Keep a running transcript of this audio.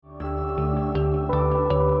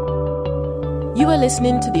You are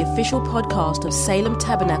listening to the official podcast of Salem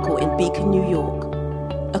Tabernacle in Beacon, New York,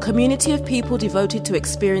 a community of people devoted to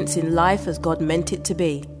experiencing life as God meant it to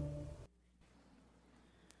be.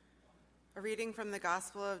 A reading from the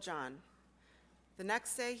Gospel of John. The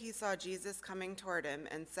next day he saw Jesus coming toward him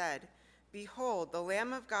and said, "Behold, the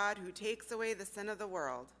Lamb of God who takes away the sin of the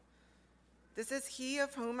world. This is he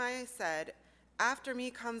of whom I said, 'After me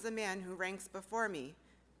comes a man who ranks before me,'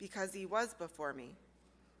 because he was before me.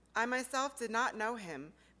 I myself did not know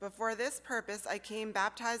him, but for this purpose I came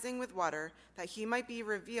baptizing with water, that he might be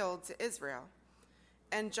revealed to Israel."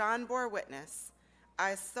 And John bore witness,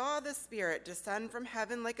 "I saw the Spirit descend from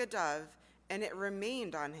heaven like a dove, and it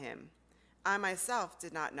remained on him. I myself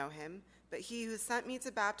did not know him, but he who sent me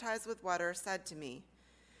to baptize with water said to me,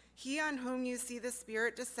 'He on whom you see the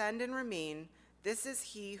Spirit descend and remain, this is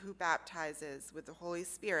he who baptizes with the Holy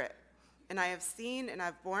Spirit. And I have seen and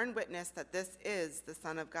have borne witness that this is the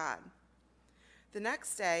Son of God.'" The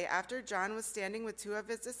next day, after John was standing with two of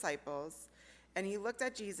his disciples, and he looked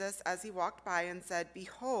at Jesus as he walked by and said,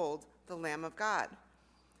 "Behold, the Lamb of God."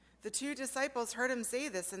 The two disciples heard him say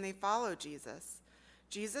this, and they followed Jesus.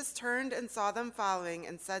 Jesus turned and saw them following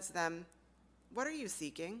and said to them, "What are you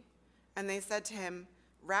seeking?" And they said to him,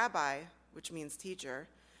 "Rabbi," which means teacher,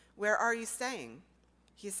 "where are you staying?"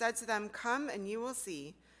 He said to them, "Come and you will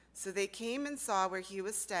see." So they came and saw where he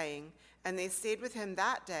was staying, and they stayed with him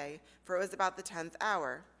that day, for it was about the 10th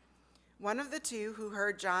hour. One of the two who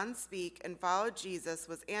heard John speak and followed Jesus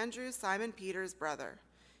was Andrew, Simon Peter's brother.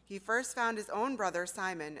 He first found his own brother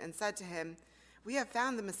Simon and said to him, "We have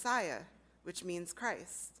found the Messiah," which means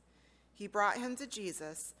Christ. He brought him to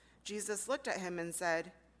Jesus. Jesus looked at him and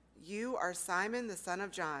said, "You are Simon the son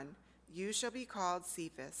of John. You shall be called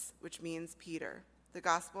Cephas," which means Peter. The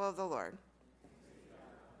Gospel of the Lord.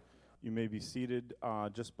 You may be seated.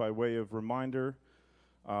 Just by way of reminder,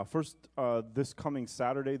 first, this coming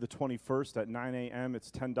Saturday, the 21st at 9 a.m., it's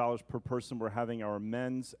 $10 per person. We're having our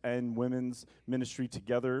men's and women's ministry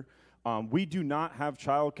together. We do not have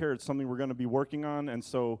childcare. It's something we're going to be working on, and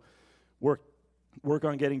so work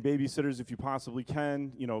on getting babysitters if you possibly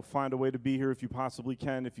can. Find a way to be here if you possibly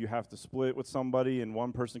can. If you have to split with somebody and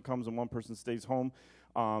one person comes and one person stays home,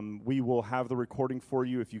 we will have the recording for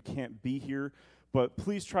you if you can't be here. But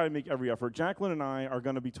please try to make every effort. Jacqueline and I are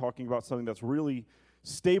going to be talking about something that's really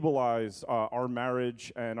stabilized our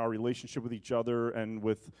marriage and our relationship with each other and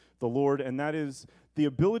with the Lord, and that is the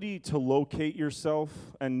ability to locate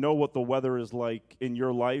yourself and know what the weather is like in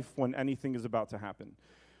your life when anything is about to happen.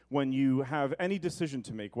 When you have any decision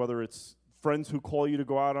to make, whether it's friends who call you to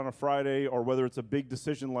go out on a Friday or whether it's a big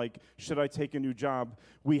decision like, should I take a new job,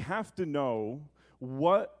 we have to know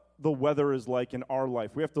what the weather is like in our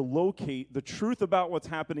life. We have to locate the truth about what's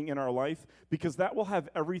happening in our life, because that will have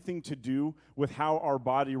everything to do with how our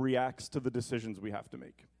body reacts to the decisions we have to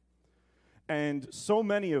make. And so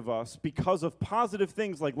many of us, because of positive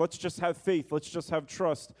things like let's just have faith, let's just have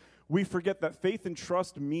trust, we forget that faith and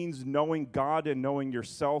trust means knowing God and knowing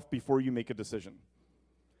yourself before you make a decision.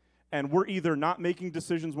 And we're either not making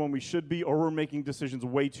decisions when we should be, or we're making decisions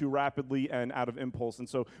way too rapidly and out of impulse. And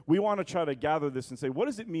so we want to try to gather this and say, what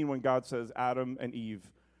does it mean when God says, "Adam and Eve,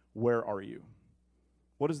 where are you?"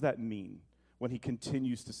 What does that mean when he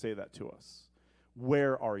continues to say that to us?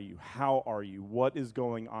 Where are you? How are you? What is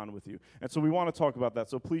going on with you? And so we want to talk about that.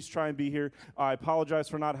 So please try and be here. I apologize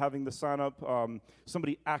for not having the sign up.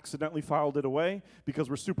 Somebody accidentally filed it away because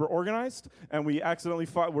we're super organized, and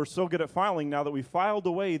we're so good at filing now that we filed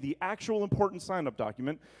away the actual important sign up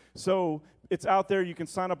document. So it's out there. You can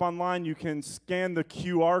sign up online. You can scan the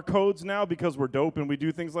QR codes now because we're dope and we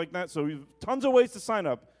do things like that. So we have tons of ways to sign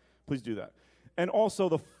up. Please do that. And also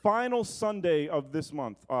the final Sunday of this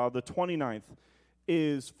month, the 29th,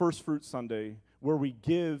 is First Fruit Sunday, where we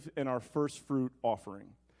give in our first fruit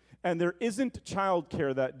offering. And there isn't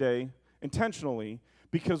childcare that day intentionally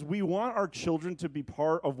because we want our children to be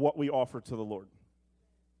part of what we offer to the Lord.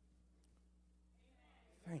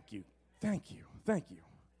 Thank you. Thank you. Thank you.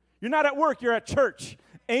 You're not at work, you're at church.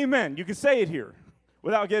 Amen. You can say it here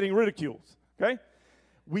without getting ridiculed, okay?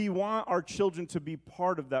 We want our children to be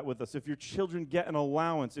part of that with us. If your children get an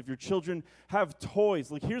allowance, if your children have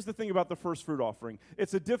toys, here's the thing about the first fruit offering.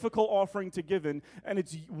 It's a difficult offering to give in, and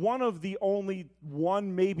it's one of the only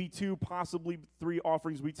one, maybe two, possibly three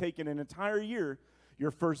offerings we take in an entire year.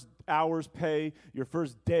 Your first hour's pay, your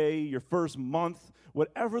first day, your first month,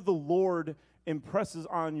 whatever the Lord impresses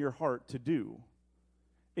on your heart to do.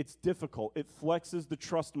 It's difficult. It flexes the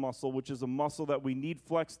trust muscle, which is a muscle that we need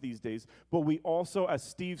flexed these days. But we also, as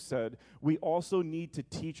Steve said, we also need to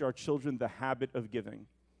teach our children the habit of giving.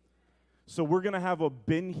 So we're going to have a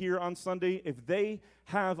bin here on Sunday. If they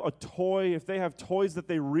have a toy, if they have toys that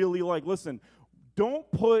they really like, listen, don't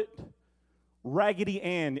put Raggedy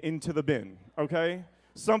Ann into the bin, okay?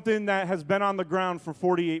 Something that has been on the ground for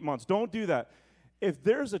 48 months. Don't do that. If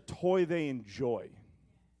there's a toy they enjoy,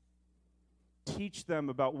 teach them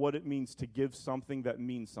about what it means to give something that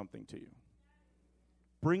means something to you.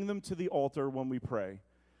 Bring them to the altar when we pray.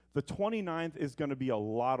 The 29th is going to be a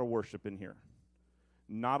lot of worship in here.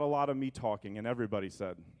 Not a lot of me talking, and everybody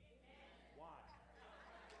said.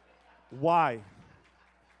 Why?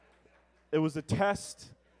 It was a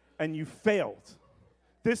test, and you failed.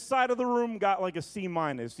 This side of the room got like a C-.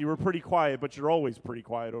 You were pretty quiet, but you're always pretty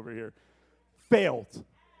quiet over here. Failed.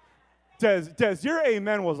 Des, your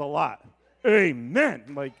amen was a lot.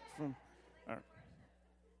 Amen. Like, all right.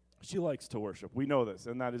 She likes to worship. We know this,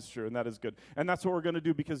 and that is true, and that is good. And that's what we're going to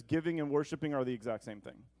do, because giving and worshiping are the exact same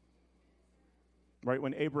thing. Right?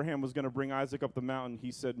 When Abraham was going to bring Isaac up the mountain,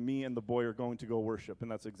 he said, me and the boy are going to go worship,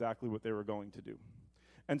 and that's exactly what they were going to do.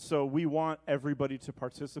 And so we want everybody to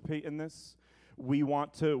participate in this. We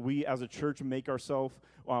as a church make ourselves,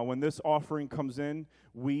 when this offering comes in,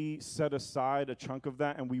 we set aside a chunk of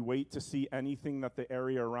that and we wait to see anything that the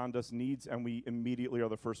area around us needs, and we immediately are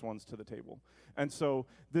the first ones to the table. And so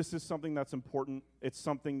this is something that's important. It's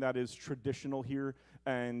something that is traditional here.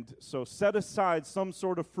 And so set aside some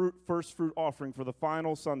sort of first fruit offering for the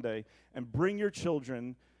final Sunday and bring your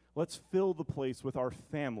children. Let's fill the place with our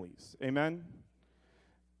families. Amen?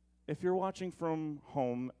 If you're watching from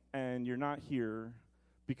home and you're not here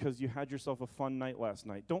because you had yourself a fun night last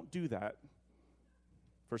night, don't do that.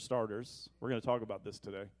 For starters, we're going to talk about this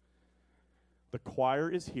today. The choir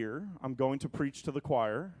is here. I'm going to preach to the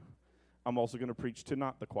choir. I'm also going to preach to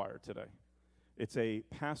not the choir today. It's a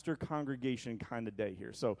pastor congregation kind of day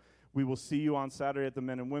here. So we will see you on Saturday at the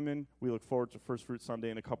Men and Women. We look forward to First Fruit Sunday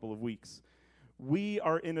in a couple of weeks. We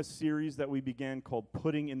are in a series that we began called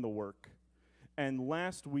Putting in the Work. And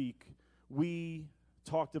last week, we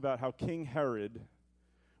talked about how King Herod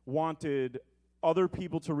wanted other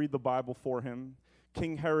people to read the Bible for him.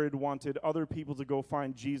 King Herod wanted other people to go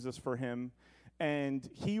find Jesus for him. And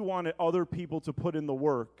he wanted other people to put in the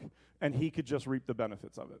work, and he could just reap the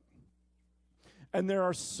benefits of it. And there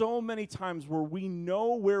are so many times where we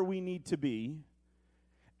know where we need to be,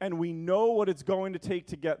 and we know what it's going to take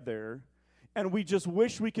to get there, and we just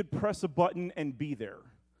wish we could press a button and be there.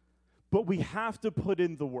 But we have to put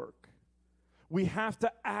in the work. We have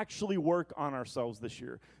to actually work on ourselves this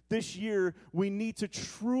year. This year, we need to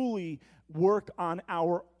truly work on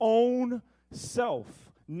our own self,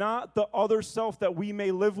 not the other self that we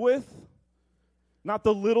may live with, not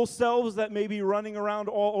the little selves that may be running around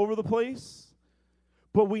all over the place,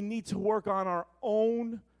 but we need to work on our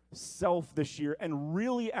own self this year and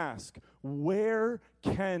really ask, where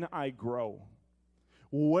can I grow?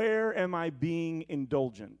 Where am I being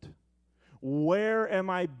indulgent? Where am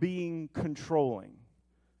I being controlling?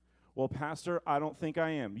 Well, Pastor, I don't think I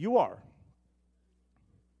am. You are.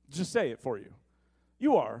 Just say it for you.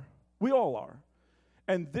 You are. We all are.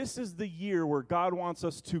 And this is the year where God wants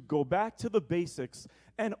us to go back to the basics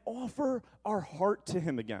and offer our heart to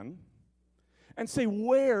Him again and say,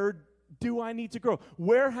 where do I need to grow?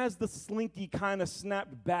 Where has the slinky kind of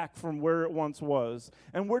snapped back from where it once was?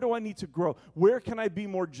 And where do I need to grow? Where can I be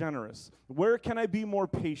more generous? Where can I be more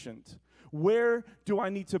patient? Where do I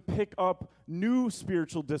need to pick up new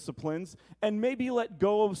spiritual disciplines and maybe let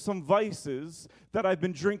go of some vices that I've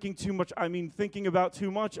been thinking about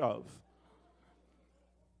too much of?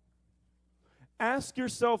 Ask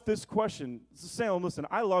yourself this question. Salem, listen,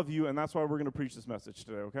 I love you, and that's why we're going to preach this message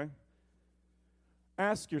today, okay?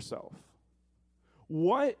 Ask yourself,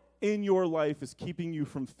 what in your life is keeping you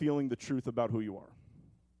from feeling the truth about who you are?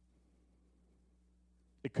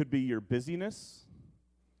 It could be your busyness.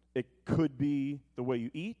 It could be the way you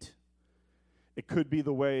eat. It could be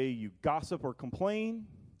the way you gossip or complain.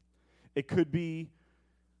 It could be,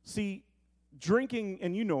 drinking,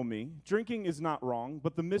 and you know me, drinking is not wrong,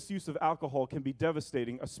 but the misuse of alcohol can be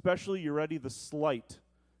devastating, especially, you ready, the slight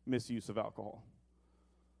misuse of alcohol.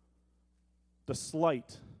 The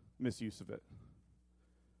slight misuse of it.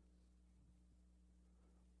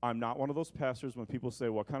 I'm not one of those pastors when people say,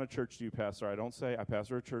 what kind of church do you pastor? I don't say, I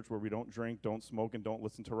pastor a church where we don't drink, don't smoke, and don't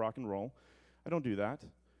listen to rock and roll. I don't do that.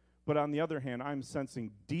 But on the other hand, I'm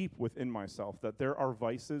sensing deep within myself that there are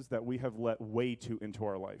vices that we have let way too into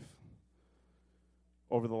our life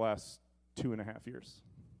over the last 2.5 years.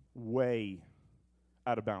 Way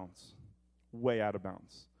out of bounds. Way out of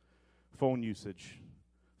bounds. Phone usage,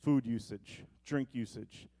 food usage, drink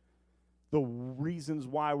usage, the reasons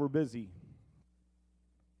why we're busy.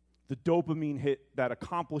 The dopamine hit that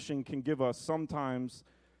accomplishing can give us sometimes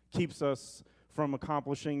keeps us from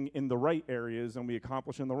accomplishing in the right areas, and we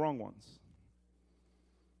accomplish in the wrong ones.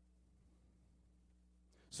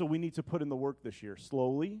 So we need to put in the work this year,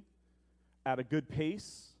 slowly, at a good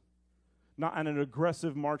pace, not on an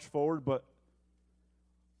aggressive march forward, but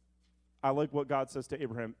I like what God says to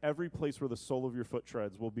Abraham. Every place where the sole of your foot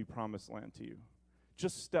treads will be promised land to you.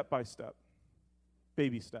 Just step by step.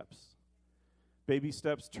 Baby steps. Baby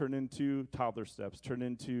steps turn into toddler steps, turn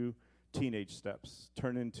into teenage steps,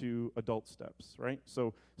 turn into adult steps, right?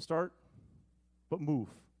 So start, but move.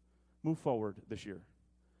 Move forward this year.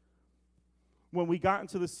 When we got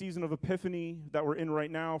into the season of Epiphany that we're in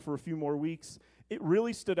right now for a few more weeks, it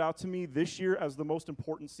really stood out to me this year as the most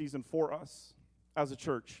important season for us as a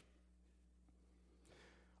church.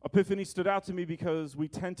 Epiphany stood out to me because we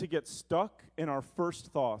tend to get stuck in our first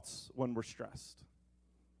thoughts when we're stressed.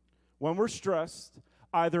 When we're stressed,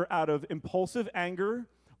 either out of impulsive anger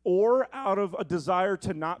or out of a desire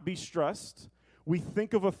to not be stressed, we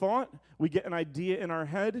think of a thought, we get an idea in our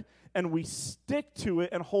head, and we stick to it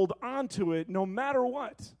and hold on to it no matter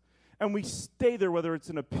what. And we stay there, whether it's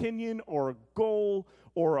an opinion or a goal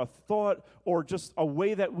or a thought or just a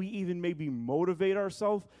way that we even maybe motivate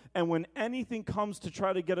ourselves. And when anything comes to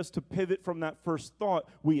try to get us to pivot from that first thought,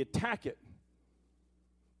 we attack it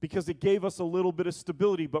because it gave us a little bit of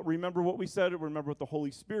stability. But remember what we said, remember what the Holy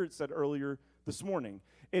Spirit said earlier this morning.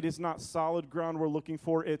 It is not solid ground we're looking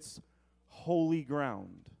for, it's holy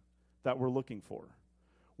ground that we're looking for.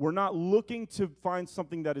 We're not looking to find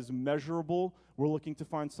something that is measurable. We're looking to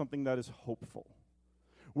find something that is hopeful.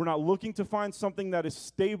 We're not looking to find something that is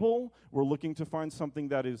stable. We're looking to find something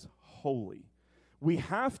that is holy. We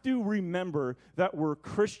have to remember that we're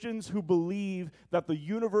Christians who believe that the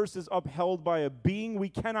universe is upheld by a being we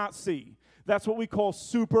cannot see. That's what we call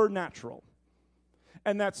supernatural.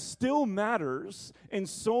 And that still matters in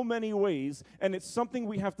so many ways, and it's something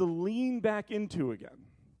we have to lean back into again.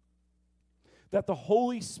 That the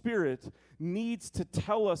Holy Spirit needs to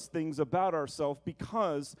tell us things about ourselves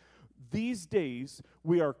because these days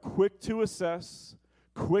we are quick to assess,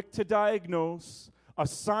 quick to diagnose,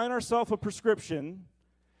 assign ourselves a prescription,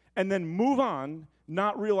 and then move on,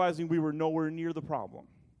 not realizing we were nowhere near the problem.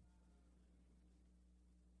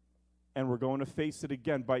 And we're going to face it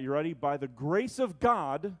again. You ready? By the grace of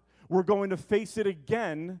God, we're going to face it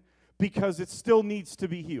again because it still needs to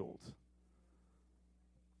be healed.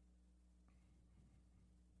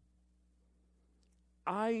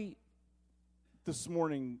 I, this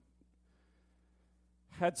morning,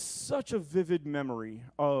 had such a vivid memory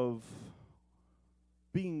of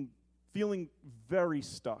feeling very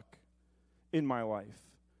stuck in my life.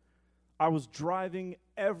 I was driving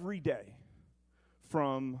every day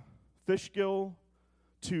from Fishkill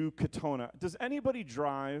to Katona. Does anybody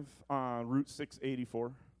drive on Route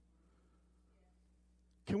 684?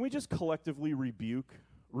 Can we just collectively rebuke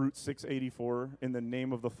Route 684 in the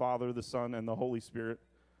name of the Father, the Son, and the Holy Spirit?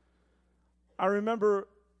 I remember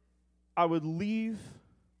I would leave.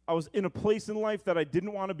 I was in a place in life that I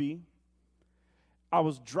didn't want to be. I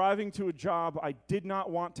was driving to a job I did not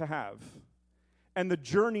want to have. And the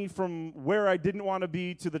journey from where I didn't want to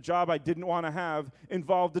be to the job I didn't want to have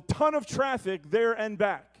involved a ton of traffic there and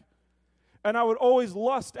back. And I would always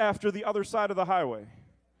lust after the other side of the highway.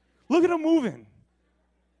 Look at them moving.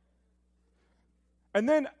 And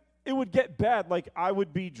then it would get bad. Like I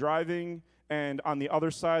would be driving, and on the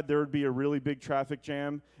other side there would be a really big traffic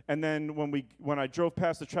jam. And then when I drove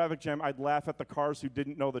past the traffic jam, I'd laugh at the cars who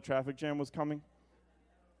didn't know the traffic jam was coming.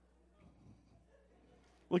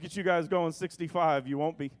 Look at you guys going 65. You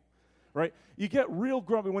won't be, right? You get real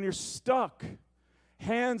grumpy when you're stuck,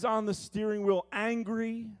 hands on the steering wheel,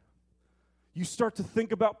 angry. You start to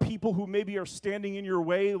think about people who maybe are standing in your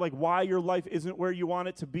way, like why your life isn't where you want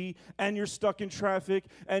it to be, and you're stuck in traffic,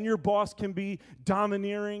 and your boss can be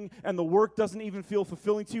domineering, and the work doesn't even feel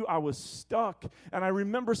fulfilling to you. I was stuck, and I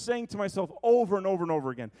remember saying to myself over and over and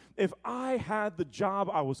over again, if I had the job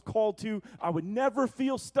I was called to, I would never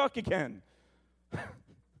feel stuck again.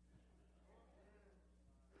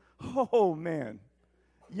 Oh, man.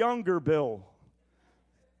 Younger Bill.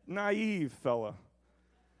 Naive fella.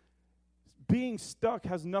 Being stuck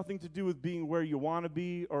has nothing to do with being where you want to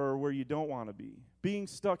be or where you don't want to be. Being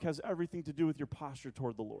stuck has everything to do with your posture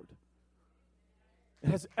toward the Lord.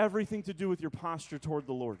 It has everything to do with your posture toward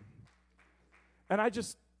the Lord. And I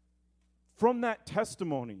just, from that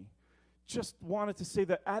testimony, just wanted to say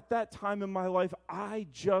that at that time in my life, I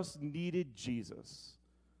just needed Jesus.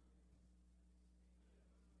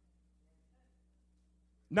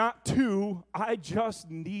 Not two, I just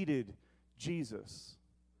needed Jesus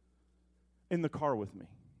in the car with me.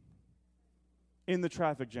 in the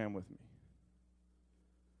traffic jam with me.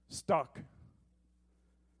 Stuck.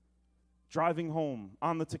 Driving home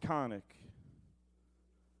on the Taconic.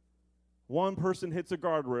 One person hits a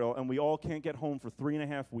guardrail and we all can't get home for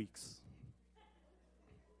 3.5 weeks.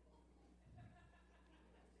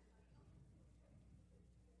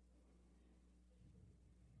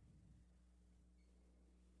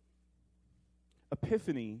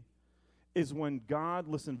 Epiphany is when God,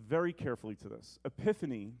 listen very carefully to this.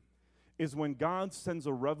 Epiphany is when God sends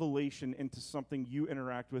a revelation into something you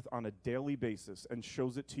interact with on a daily basis and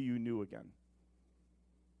shows it to you new again.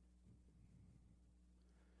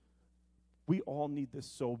 We all need this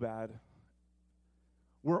so bad.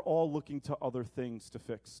 We're all looking to other things to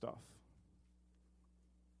fix stuff.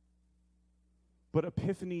 But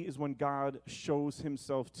epiphany is when God shows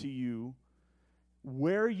himself to you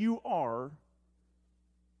where you are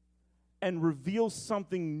and reveals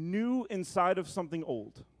something new inside of something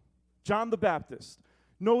old. John the Baptist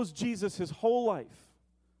knows Jesus his whole life.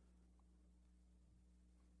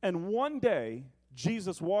 And one day,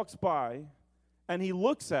 Jesus walks by and he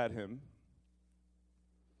looks at him,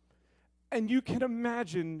 and you can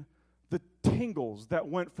imagine the tingles that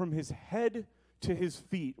went from his head to his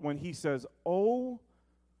feet when he says, "Oh,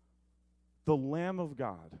 the Lamb of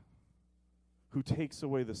God who takes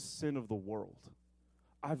away the sin of the world."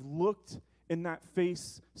 I've looked in that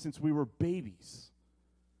face since we were babies.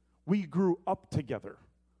 We grew up together.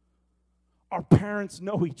 Our parents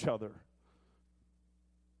know each other.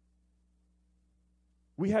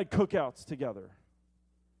 We had cookouts together.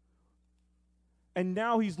 And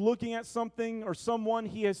now he's looking at something or someone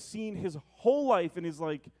he has seen his whole life and is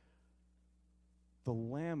like, the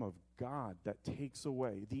Lamb of God that takes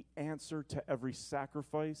away the answer to every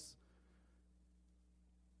sacrifice,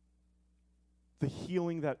 the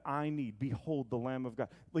healing that I need. Behold, the Lamb of God.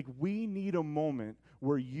 Like, we need a moment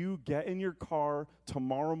where you get in your car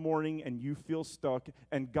tomorrow morning and you feel stuck,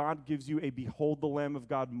 and God gives you a behold the Lamb of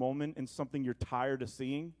God moment in something you're tired of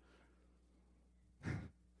seeing.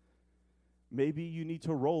 Maybe you need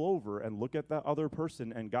to roll over and look at that other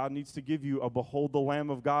person, and God needs to give you a behold the Lamb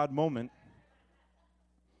of God moment.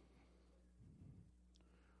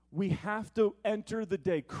 We have to enter the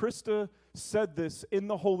day. Krista said this in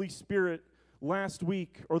the Holy Spirit last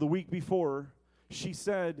week or the week before. She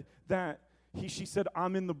said that she said,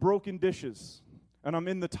 I'm in the broken dishes and I'm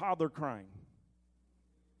in the toddler crying.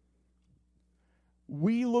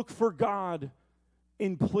 We look for God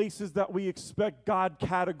in places that we expect God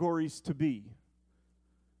categories to be.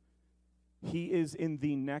 He is in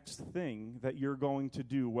the next thing that you're going to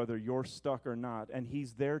do, whether you're stuck or not, and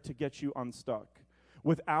he's there to get you unstuck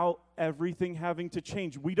without everything having to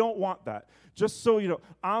change. We don't want that. Just so you know,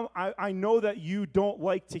 I know that you don't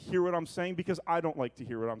like to hear what I'm saying, because I don't like to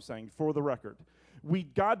hear what I'm saying, for the record.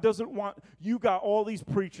 God doesn't want, you got all these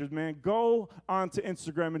preachers, man, go onto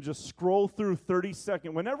Instagram and just scroll through 30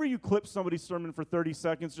 seconds. Whenever you clip somebody's sermon for 30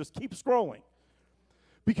 seconds, just keep scrolling.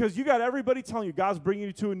 Because you got everybody telling you God's bringing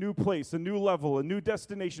you to a new place, a new level, a new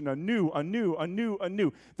destination, a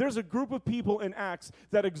new. There's a group of people in Acts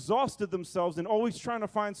that exhausted themselves and always trying to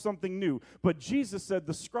find something new. But Jesus said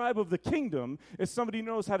the scribe of the kingdom is somebody who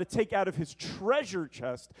knows how to take out of his treasure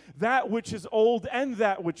chest that which is old and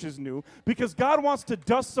that which is new. Because God wants to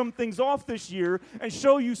dust some things off this year and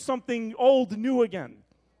show you something old new again.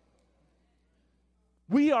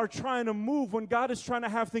 We are trying to move when God is trying to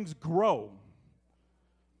have things grow.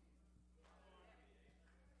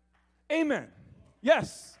 Amen.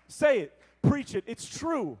 Yes, say it, preach it, it's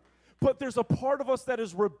true. But there's a part of us that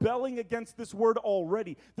is rebelling against this word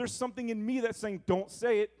already. There's something in me that's saying, don't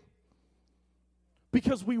say it.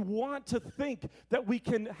 Because we want to think that we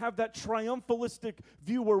can have that triumphalistic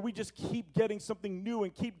view where we just keep getting something new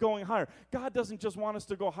and keep going higher. God doesn't just want us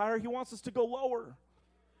to go higher, he wants us to go lower.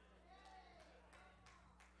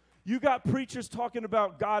 You got preachers talking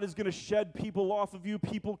about God is going to shed people off of you.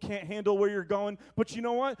 People can't handle where you're going. But you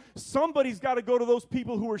know what? Somebody's got to go to those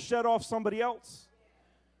people who were shed off somebody else.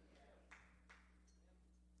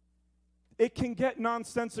 It can get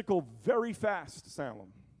nonsensical very fast,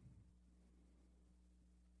 Salem.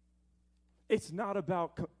 It's not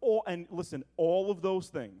about, and listen, all of those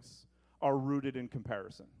things are rooted in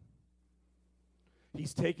comparison.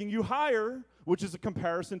 He's taking you higher, which is a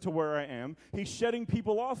comparison to where I am. He's shedding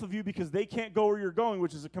people off of you because they can't go where you're going,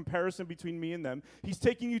 which is a comparison between me and them. He's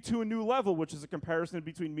taking you to a new level, which is a comparison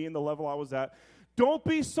between me and the level I was at. Don't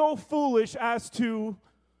be so foolish as to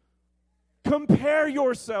compare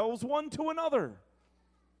yourselves one to another.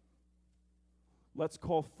 Let's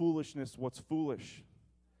call foolishness what's foolish.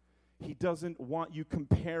 He doesn't want you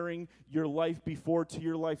comparing your life before to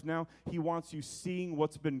your life now. He wants you seeing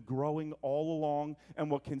what's been growing all along and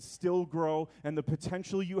what can still grow and the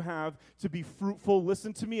potential you have to be fruitful.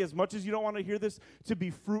 Listen to me, as much as you don't want to hear this, to be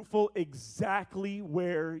fruitful exactly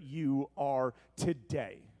where you are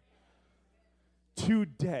today.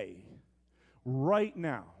 Today, right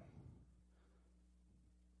now.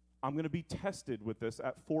 I'm going to be tested with this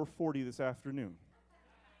at 4:40 this afternoon.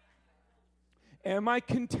 Am I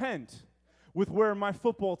content with where my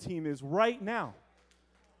football team is right now?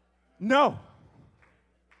 No,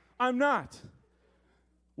 I'm not.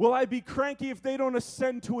 Will I be cranky if they don't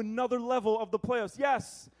ascend to another level of the playoffs?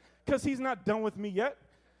 Yes, because he's not done with me yet.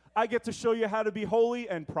 I get to show you how to be holy,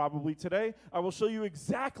 and probably today I will show you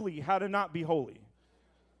exactly how to not be holy.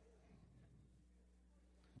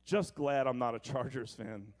 Just glad I'm not a Chargers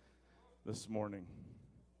fan this morning.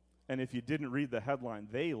 And if you didn't read the headline,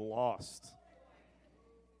 they lost.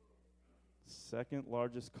 Second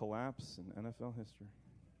largest collapse in NFL history.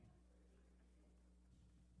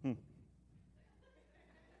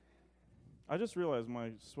 I just realized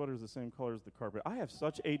my sweater is the same color as the carpet. I have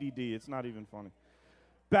such ADD, it's not even funny.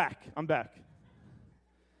 I'm back.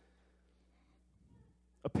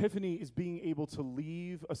 Epiphany is being able to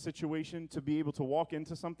leave a situation, to be able to walk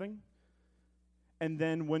into something, and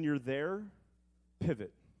then when you're there,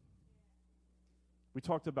 pivot. We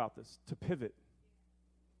talked about this, to pivot.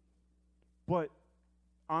 But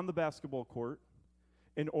on the basketball court,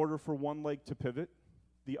 in order for one leg to pivot,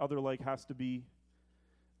 the other leg has to be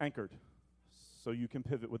anchored so you can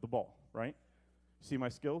pivot with the ball, right? See my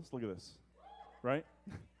skills? Look at this, right?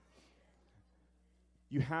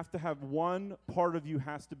 You have to have one part of you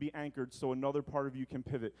has to be anchored so another part of you can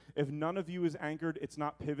pivot. If none of you is anchored, it's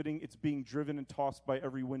not pivoting. It's being driven and tossed by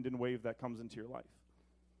every wind and wave that comes into your life.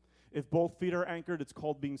 If both feet are anchored, it's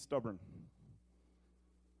called being stubborn.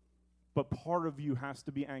 But part of you has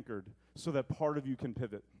to be anchored so that part of you can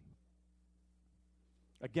pivot.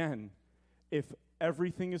 Again, if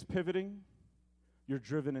everything is pivoting, you're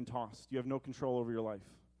driven and tossed. You have no control over your life.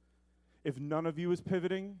 If none of you is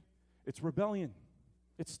pivoting, it's rebellion.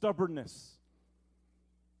 It's stubbornness,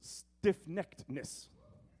 stiff-neckedness.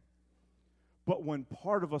 But when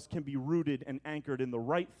part of us can be rooted and anchored in the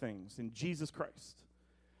right things, in Jesus Christ,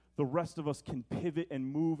 the rest of us can pivot and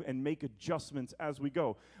move and make adjustments as we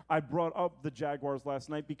go. I brought up the Jaguars last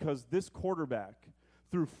night because this quarterback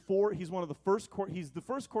threw he's the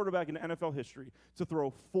first quarterback in NFL history to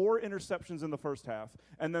throw 4 interceptions in the first half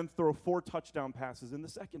and then throw 4 touchdown passes in the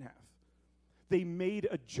second half. They made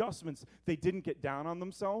adjustments. They didn't get down on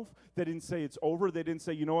themselves. They didn't say it's over. They didn't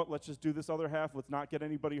say, you know what, let's just do this other half. Let's not get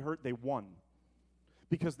anybody hurt. They won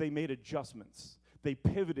because they made adjustments. They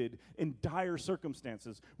pivoted in dire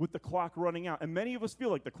circumstances with the clock running out. And many of us feel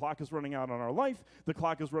like the clock is running out on our life. The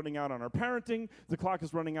clock is running out on our parenting. The clock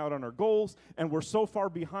is running out on our goals. And we're so far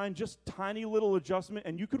behind, just tiny little adjustment,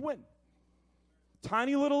 and you could win.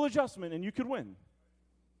 Tiny little adjustment, and you could win.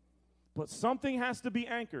 But something has to be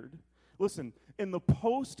anchored. Listen, in the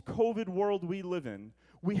post-COVID world we live in,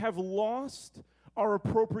 we have lost our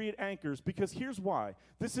appropriate anchors because here's why.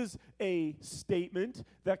 This is a statement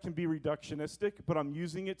that can be reductionistic, but I'm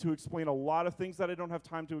using it to explain a lot of things that I don't have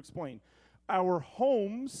time to explain. Our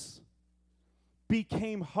homes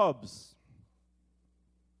became hubs.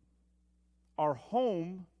 Our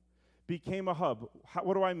home became a hub.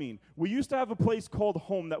 What do I mean? We used to have a place called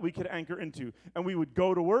home that we could anchor into, and we would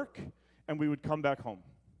go to work, and we would come back home.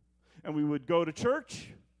 And we would go to church,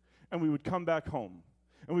 and we would come back home.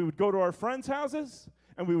 And we would go to our friends' houses,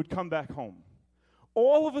 and we would come back home.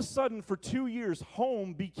 All of a sudden, for 2 years,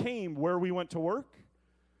 home became where we went to work.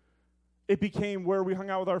 It became where we hung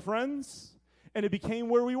out with our friends, and it became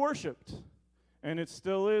where we worshiped. And it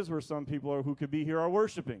still is where some people are who could be here are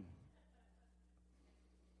worshiping.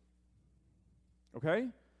 Okay?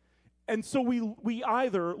 And so we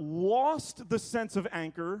either lost the sense of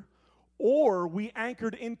anchor, or we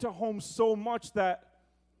anchored into home so much that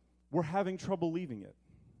we're having trouble leaving it.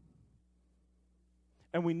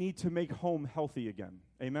 And we need to make home healthy again.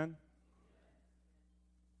 Amen?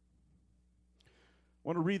 I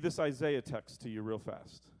want to read this Isaiah text to you real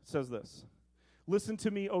fast. It says this. Listen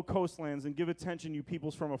to me, O coastlands, and give attention, you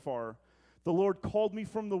peoples from afar. The Lord called me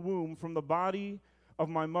from the womb, from the body of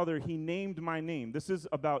my mother. He named my name. This is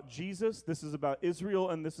about Jesus, this is about Israel,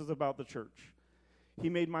 and this is about the church. He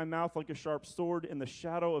made my mouth like a sharp sword. In the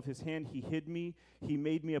shadow of his hand he hid me. He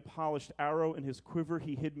made me a polished arrow. In his quiver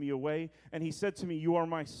he hid me away. And he said to me, you are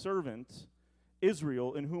my servant,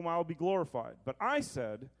 Israel, in whom I will be glorified. But I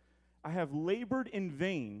said, I have labored in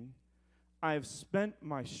vain. I have spent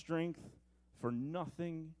my strength for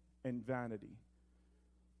nothing and vanity.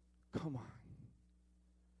 Come on.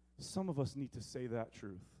 Some of us need to say that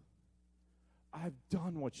truth. I've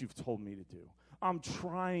done what you've told me to do. I'm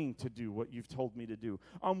trying to do what you've told me to do.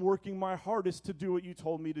 I'm working my hardest to do what you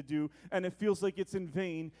told me to do, and it feels like it's in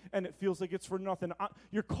vain, and it feels like it's for nothing.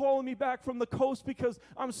 You're calling me back from the coast because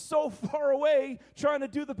I'm so far away trying to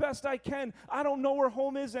do the best I can. I don't know where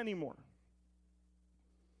home is anymore.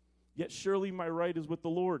 Yet surely my right is with the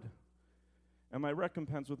Lord, and my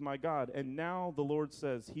recompense with my God. And now the Lord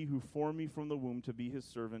says, he who formed me from the womb to be his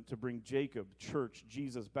servant, to bring Jacob, church,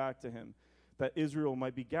 Jesus, back to him, that Israel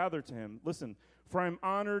might be gathered to him. Listen, for I am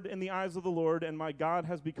honored in the eyes of the Lord, and my God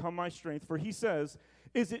has become my strength. For he says,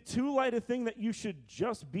 is it too light a thing that you should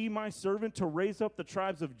just be my servant to raise up the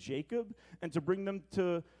tribes of Jacob and to bring them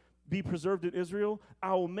to be preserved in Israel?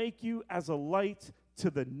 I will make you as a light to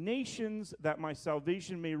the nations, that my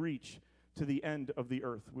salvation may reach to the end of the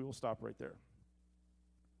earth. We will stop right there.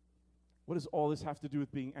 What does all this have to do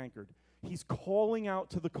with being anchored? He's calling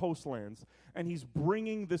out to the coastlands, and he's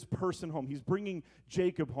bringing this person home. He's bringing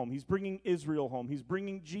Jacob home. He's bringing Israel home. He's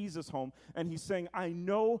bringing Jesus home, and he's saying, I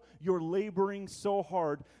know you're laboring so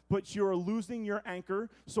hard, but you're losing your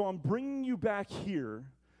anchor, so I'm bringing you back here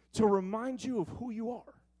to remind you of who you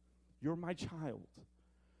are. You're my child.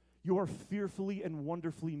 You are fearfully and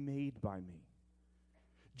wonderfully made by me.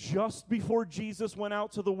 Just before Jesus went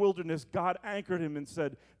out to the wilderness, God anchored him and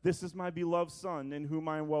said, this is my beloved Son in whom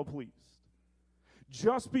I am well pleased.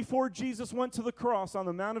 Just before Jesus went to the cross on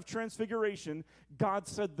the Mount of Transfiguration, God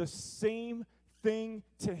said the same thing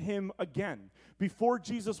to him again. Before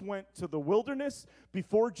Jesus went to the wilderness,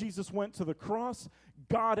 before Jesus went to the cross,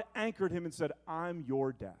 God anchored him and said, I'm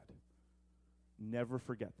your dad. Never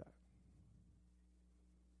forget that.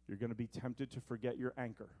 You're going to be tempted to forget your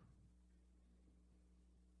anchor.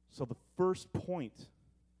 So the first point,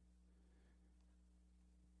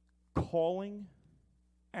 calling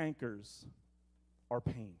anchors are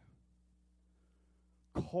pain.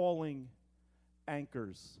 Calling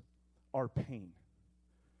anchors are pain.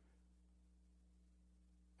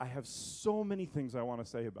 I have so many things I want to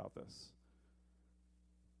say about this,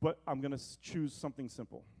 but I'm going to choose something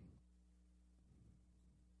simple.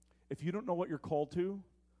 If you don't know what you're called to,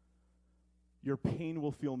 your pain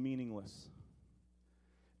will feel meaningless.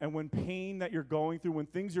 And when pain that you're going through, when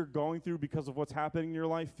things you're going through because of what's happening in your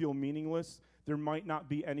life feel meaningless, there might not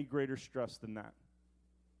be any greater stress than that.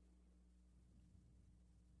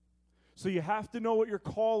 So you have to know what your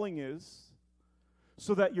calling is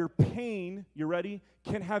so that your pain, you ready,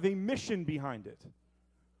 can have a mission behind it.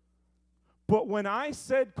 But when I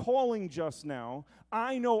said calling just now,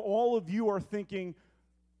 I know all of you are thinking,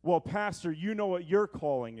 well, Pastor, you know what your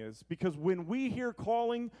calling is. Because when we hear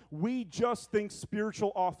calling, we just think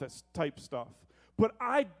spiritual office type stuff. But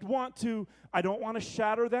I don't want to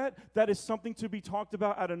shatter that. That is something to be talked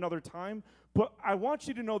about at another time. But I want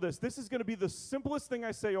you to know this. This is going to be the simplest thing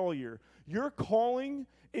I say all year. Your calling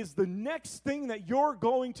is the next thing that you're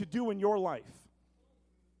going to do in your life.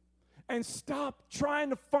 And stop trying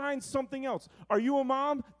to find something else. Are you a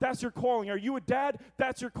mom? That's your calling. Are you a dad?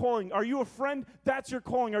 That's your calling. Are you a friend? That's your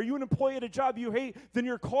calling. Are you an employee at a job you hate? Then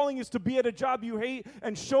your calling is to be at a job you hate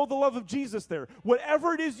and show the love of Jesus there.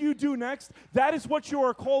 Whatever it is you do next, that is what you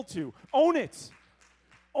are called to. Own it.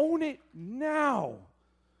 Own it now.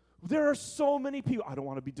 There are so many people. I don't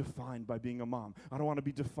want to be defined by being a mom. I don't want to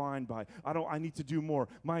be defined by. I need to do more.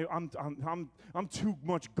 I'm too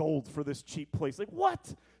much gold for this cheap place. Like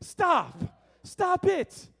what? Stop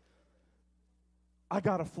it. I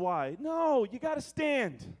gotta fly. No, you gotta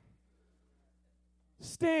stand.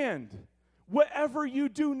 Stand. Whatever you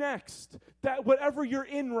do next, that whatever you're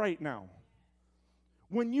in right now,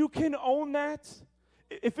 when you can own that.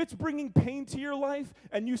 If it's bringing pain to your life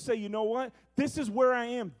and you say, you know what, this is where I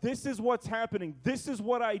am, this is what's happening, this is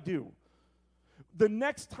what I do. The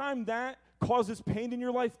next time that causes pain in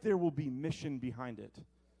your life, there will be mission behind it.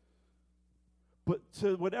 But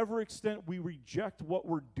to whatever extent we reject what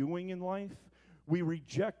we're doing in life, we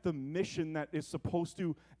reject the mission that is supposed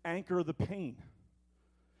to anchor the pain.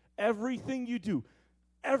 Everything you do,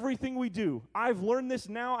 everything we do, I've learned this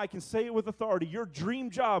now, I can say it with authority, your dream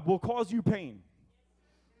job will cause you pain.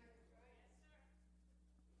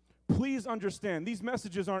 Please understand, these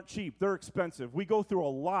messages aren't cheap. They're expensive. We go through a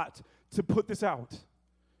lot to put this out.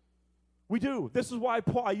 We do. This is why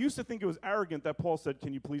I used to think it was arrogant that Paul said,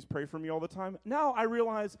 can you please pray for me all the time? Now I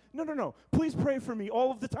realize, no. Please pray for me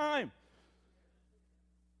all of the time.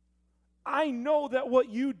 I know that what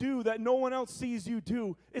you do that no one else sees you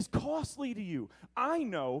do is costly to you. I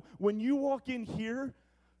know when you walk in here,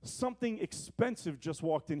 something expensive just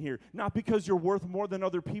walked in here. Not because you're worth more than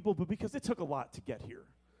other people, but because it took a lot to get here.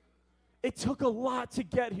 It took a lot to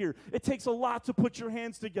get here. It takes a lot to put your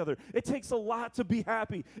hands together. It takes a lot to be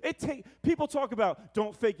happy. People talk about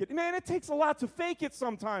don't fake it. Man, it takes a lot to fake it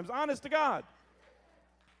sometimes, honest to God.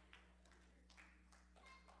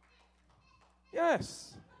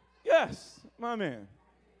 Yes, my man.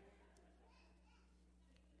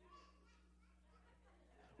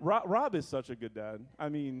 Rob is such a good dad. I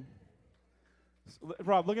mean,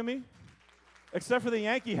 Rob, look at me. Except for the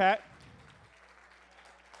Yankee hat.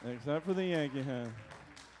 Except for the Yankee hat.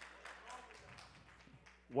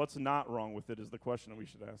 What's not wrong with it is the question that we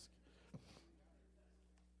should ask.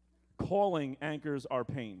 Calling anchors our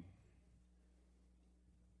pain.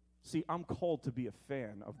 See, I'm called to be a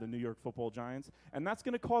fan of the New York Football Giants, and that's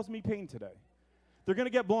going to cause me pain today. They're going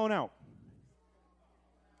to get blown out.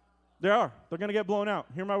 They are. They're going to get blown out.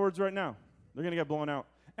 Hear my words right now. They're going to get blown out.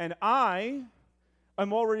 And I'm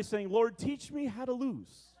already saying, Lord, teach me how to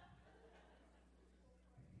lose.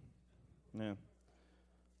 Yeah.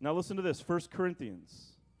 Now listen to this, 1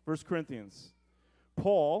 Corinthians.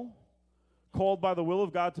 Paul, called by the will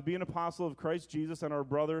of God to be an apostle of Christ Jesus, and our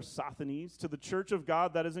brother Sosthenes, to the church of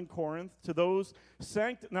God that is in Corinth, to those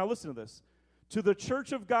now listen to this, to the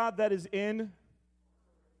church of God that is in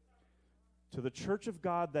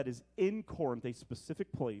Corinth, a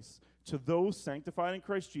specific place, to those sanctified in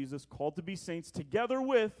Christ Jesus, called to be saints, together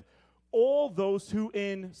with all those who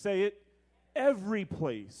say it, every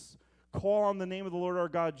place call on the name of the Lord our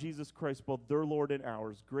God, Jesus Christ, both their Lord and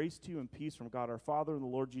ours. Grace to you and peace from God our Father and the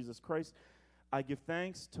Lord Jesus Christ. I give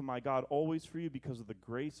thanks to my God always for you because of the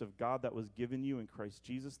grace of God that was given you in Christ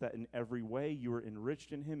Jesus, that in every way you were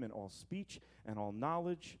enriched in him in all speech and all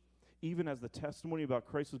knowledge, even as the testimony about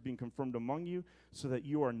Christ was being confirmed among you, so that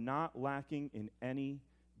you are not lacking in any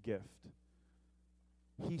gift.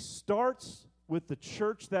 He starts with the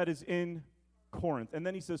church that is in Corinth, and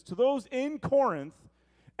then he says, to those in Corinth,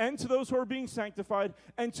 and to those who are being sanctified,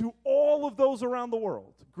 and to all of those around the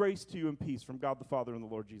world, grace to you and peace from God the Father and the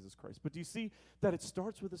Lord Jesus Christ. But do you see that it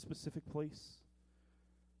starts with a specific place?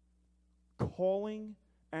 Calling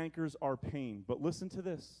anchors our pain. But listen to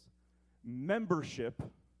this. Membership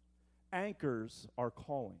anchors our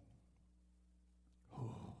calling.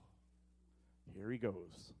 Here he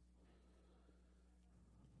goes.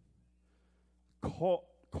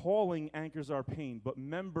 Calling anchors our pain, but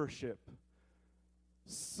membership,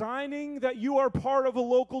 signing that you are part of a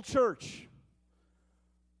local church.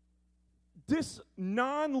 This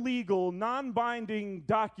non-legal, non-binding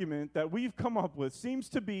document that we've come up with seems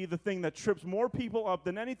to be the thing that trips more people up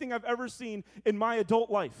than anything I've ever seen in my adult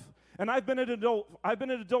life. And I've been an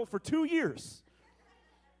adult for 2 years.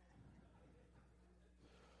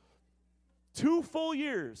 2 full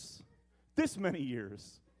years. This many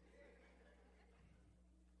years.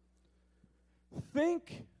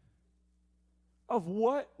 Think of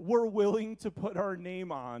what we're willing to put our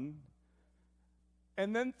name on,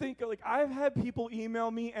 and then think, like, I've had people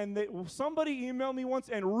email me, and somebody emailed me once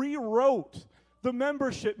and rewrote the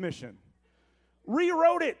membership mission.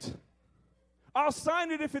 Rewrote it. I'll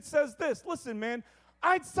sign it if it says this. Listen, man,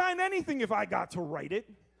 I'd sign anything if I got to write it.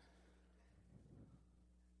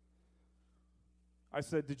 I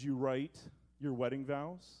said, did you write your wedding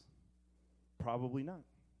vows? Probably not.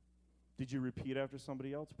 Did you repeat after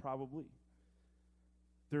somebody else? Probably.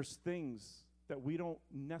 There's things that we don't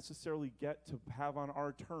necessarily get to have on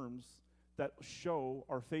our terms that show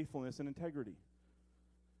our faithfulness and integrity.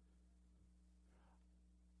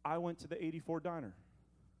 I went to the 84 Diner.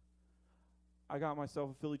 I got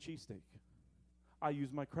myself a Philly cheesesteak. I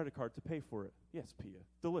used my credit card to pay for it. Yes, Pia.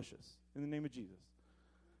 Delicious. In the name of Jesus.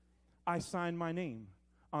 I signed my name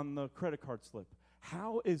on the credit card slip.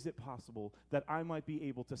 How is it possible that I might be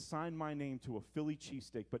able to sign my name to a Philly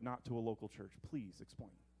cheesesteak but not to a local church? Please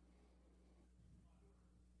explain.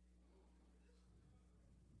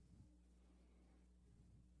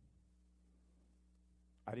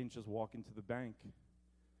 I didn't just walk into the bank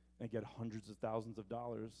and get hundreds of thousands of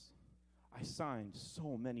dollars. I signed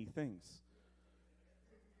so many things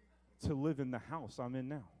to live in the house I'm in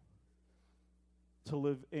now, to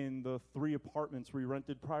live in the 3 apartments we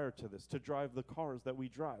rented prior to this, to drive the cars that we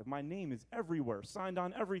drive. My name is everywhere, signed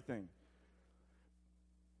on everything.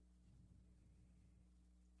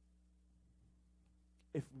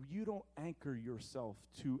 If you don't anchor yourself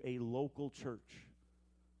to a local church,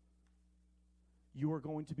 you are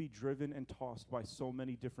going to be driven and tossed by so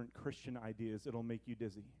many different Christian ideas, it'll make you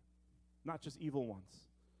dizzy. Not just evil ones.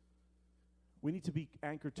 We need to be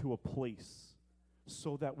anchored to a place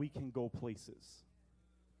so that we can go places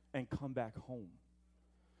and come back home.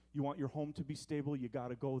 You want your home to be stable, you got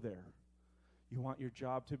to go there. You want your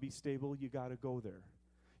job to be stable, you got to go there.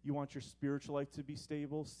 You want your spiritual life to be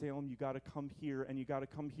stable? Salem, you got to come here, and you got to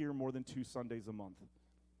come here more than 2 Sundays a month.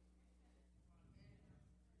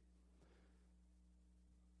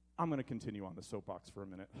 I'm going to continue on the soapbox for a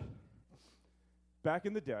minute. Back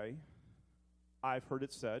in the day, I've heard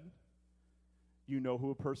it said, you know who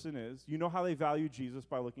a person is. You know how they value Jesus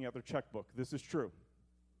by looking at their checkbook. This is true.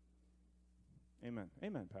 Amen.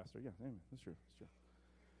 Amen, Pastor. Yeah, amen. That's true. That's true.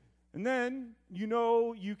 And then, you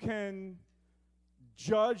know, you can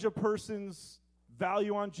judge a person's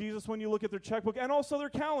value on Jesus when you look at their checkbook and also their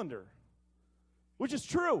calendar, which is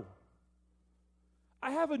true.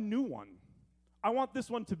 I have a new one. I want this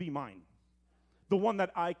one to be mine, the one that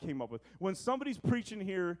I came up with. When somebody's preaching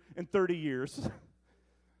here in 30 years,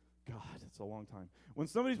 God, it's a long time. When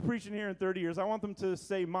somebody's preaching here in 30 years, I want them to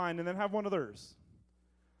say mine and then have one of theirs.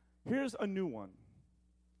 Here's a new one.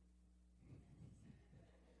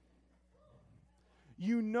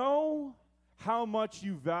 You know how much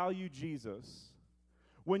you value Jesus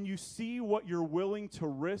when you see what you're willing to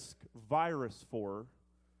risk virus for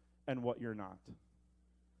and what you're not.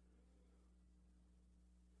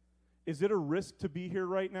 Is it a risk to be here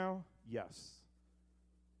right now? Yes.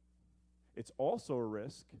 It's also a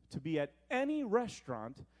risk to be at any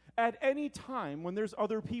restaurant at any time when there's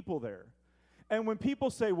other people there. And when people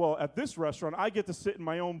say, well, at this restaurant, I get to sit in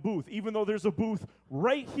my own booth, even though there's a booth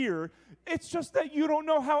right here, it's just that you don't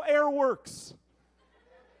know how air works.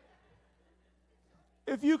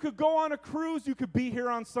 If you could go on a cruise, you could be here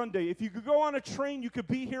on Sunday. If you could go on a train, you could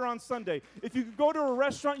be here on Sunday. If you could go to a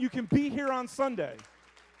restaurant, you can be here on Sunday.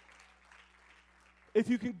 If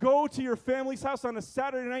you can go to your family's house on a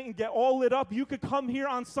Saturday night and get all lit up, you could come here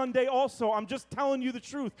on Sunday also. I'm just telling you the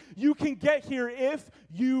truth. You can get here if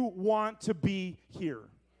you want to be here.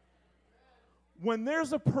 When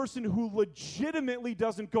there's a person who legitimately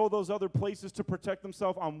doesn't go those other places to protect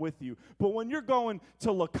themselves, I'm with you. But when you're going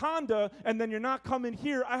to Laconda and then you're not coming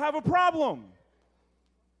here, I have a problem.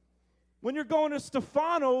 When you're going to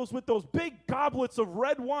Stefano's with those big goblets of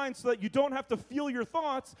red wine so that you don't have to feel your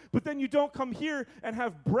thoughts, but then you don't come here and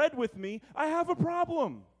have bread with me, I have a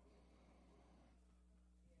problem.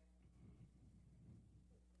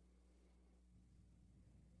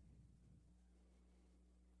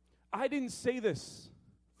 I didn't say this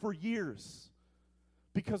for years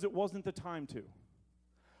because it wasn't the time to.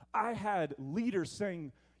 I had leaders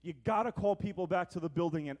saying, you got to call people back to the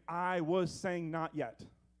building, and I was saying not yet.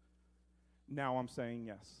 Now I'm saying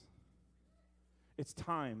yes. It's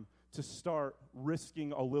time to start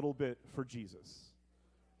risking a little bit for Jesus.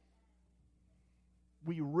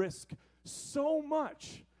 We risk so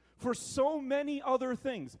much for so many other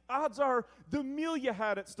things. Odds are the meal you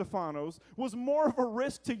had at Stefano's was more of a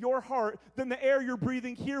risk to your heart than the air you're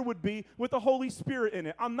breathing here would be with the Holy Spirit in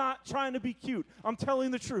it. I'm not trying to be cute. I'm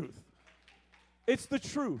telling the truth. It's the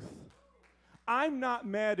truth. I'm not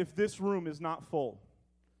mad if this room is not full.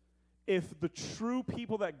 If the true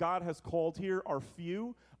people that God has called here are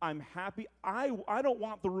few, I'm happy. I don't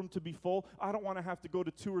want the room to be full. I don't want to have to go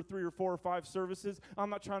to 2 or 3 or 4 or 5 services. I'm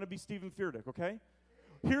not trying to be Stephen Feardick, okay?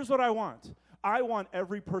 Here's what I want. I want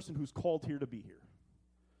every person who's called here to be here.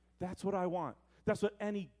 That's what I want. That's what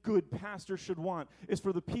any good pastor should want, is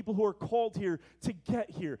for the people who are called here to get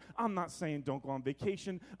here. I'm not saying don't go on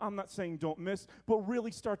vacation. I'm not saying don't miss, but really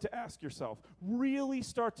start to ask yourself. Really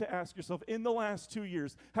start to ask yourself, in the last 2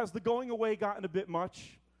 years, has the going away gotten a bit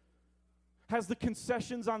much? Has the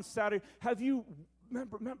concessions on Saturday,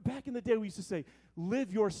 remember back in the day we used to say,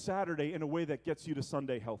 live your Saturday in a way that gets you to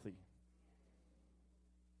Sunday healthy.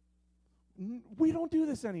 We don't do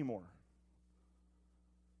this anymore.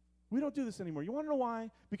 We don't do this anymore. You want to know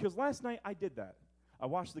why? Because last night I did that. I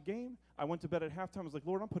watched the game. I went to bed at halftime. I was like,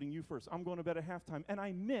 Lord, I'm putting you first. I'm going to bed at halftime. And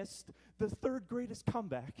I missed the 3rd greatest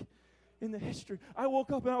comeback in the history. I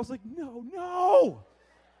woke up and I was like, no.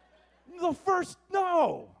 The first,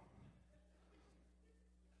 no.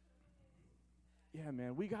 Yeah,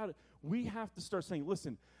 man, we have to start saying,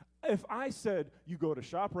 listen, if I said you go to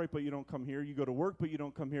ShopRite but you don't come here, you go to work but you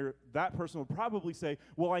don't come here, that person would probably say,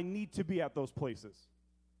 well, I need to be at those places.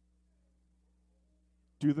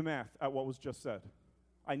 Do the math at what was just said.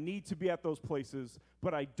 I need to be at those places,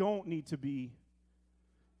 but I don't need to be.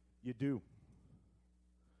 You do.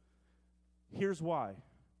 Here's why.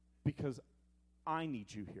 Because I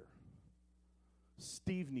need you here.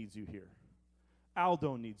 Steve needs you here.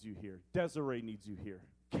 Aldo needs you here. Desiree needs you here.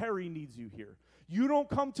 Kerry needs you here. You don't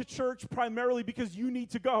come to church primarily because you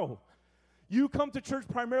need to go. You come to church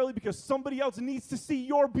primarily because somebody else needs to see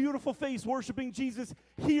your beautiful face worshiping Jesus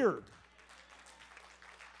here.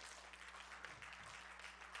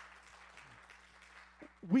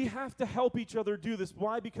 we have to help each other do this.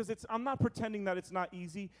 Why? Because I'm not pretending that it's not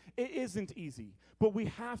easy. It isn't easy. But we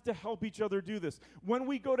have to help each other do this. When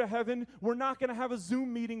we go to heaven, we're not going to have a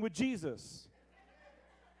Zoom meeting with Jesus.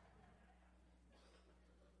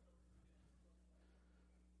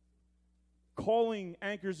 Calling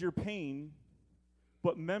anchors your pain,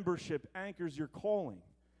 but membership anchors your calling.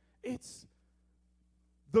 It's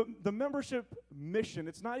the membership mission.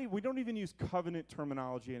 It's not even, we don't even use covenant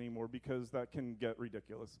terminology anymore because that can get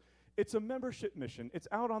ridiculous. It's a membership mission. It's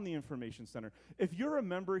out on the information center. If you're a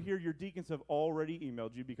member here, your deacons have already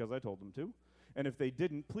emailed you because I told them to. And if they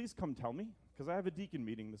didn't, please come tell me, because I have a deacon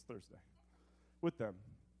meeting this Thursday with them.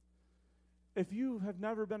 If you have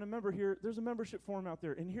never been a member here, there's a membership form out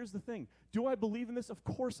there. And here's the thing. Do I believe in this? Of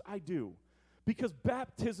course I do. Because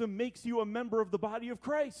baptism makes you a member of the body of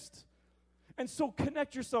Christ. And so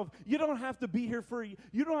connect yourself. You don't have to be here for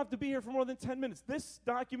more than 10 minutes. This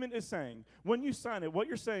document is saying, when you sign it, what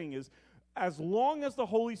you're saying is, as long as the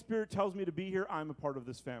Holy Spirit tells me to be here, I'm a part of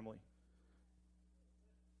this family.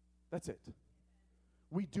 That's it.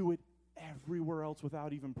 We do it everywhere else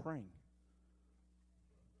without even praying.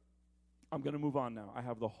 I'm going to move on now. I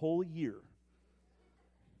have the whole year.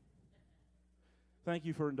 Thank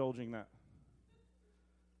you for indulging that.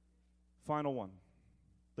 Final one.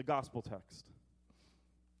 The gospel text.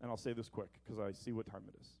 And I'll say this quick because I see what time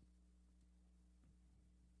it is.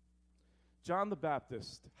 John the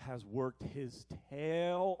Baptist has worked his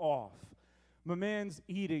tail off. My man's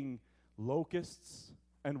eating locusts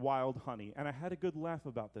and wild honey. And I had a good laugh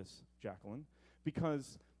about this, Jacqueline,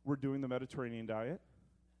 because we're doing the Mediterranean diet.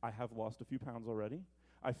 I have lost a few pounds already.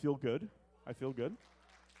 I feel good. I feel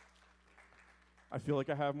like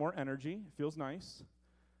I have more energy. It feels nice.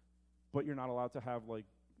 But you're not allowed to have, like,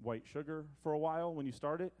 white sugar for a while when you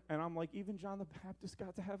start it. And I'm like, even John the Baptist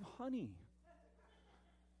got to have honey.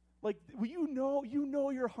 Like, you know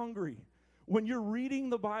you're hungry when you're reading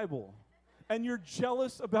the Bible and you're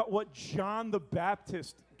jealous about what John the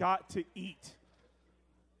Baptist got to eat.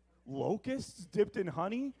 Locusts dipped in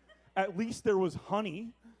honey? At least there was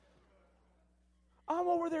honey. I'm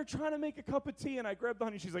over there trying to make a cup of tea, and I grab the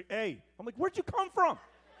honey. She's like, hey. I'm like, where'd you come from?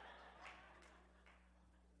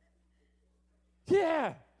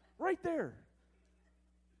 Yeah, right there.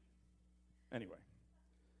 Anyway.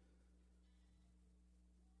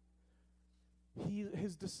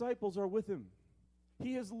 His disciples are with him.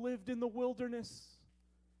 He has lived in the wilderness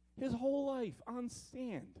his whole life on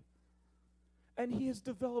sand. And he has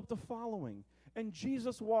developed a following. And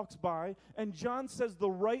Jesus walks by, and John says the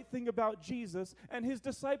right thing about Jesus, and his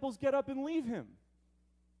disciples get up and leave him.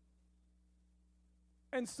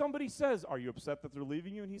 And somebody says, are you upset that they're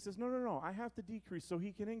leaving you? And he says, no, I have to decrease so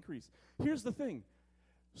he can increase. Here's the thing.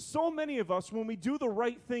 So many of us, when we do the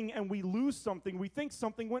right thing and we lose something, we think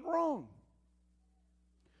something went wrong.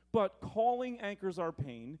 But calling anchors our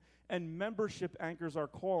pain, and membership anchors our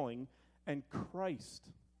calling, and Christ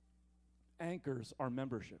anchors our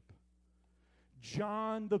membership.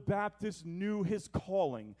 John the Baptist knew his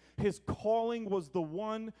calling. His calling was the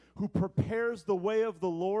one who prepares the way of the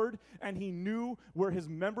Lord, and he knew where his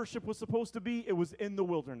membership was supposed to be. It was in the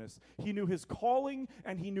wilderness. He knew his calling,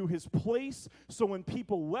 and he knew his place. So when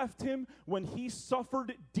people left him, when he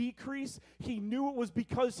suffered decrease, he knew it was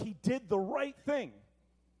because he did the right thing.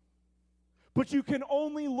 But you can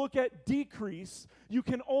only look at decrease, you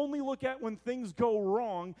can only look at when things go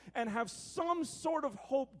wrong and have some sort of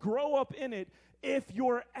hope grow up in it if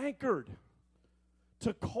you're anchored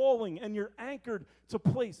to calling and you're anchored to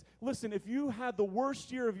place. Listen, if you had the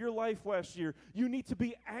worst year of your life last year, you need to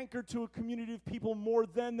be anchored to a community of people more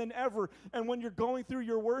than ever. And when you're going through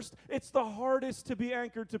your worst, it's the hardest to be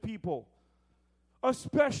anchored to people,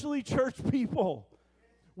 especially church people.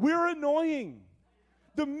 We're annoying.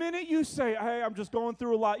 The minute you say, hey, I'm just going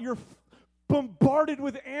through a lot, you're bombarded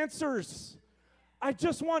with answers. I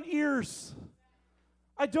just want ears.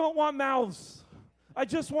 I don't want mouths. I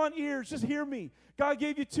just want ears. Just hear me. God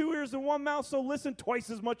gave you 2 ears and 1 mouth, so listen twice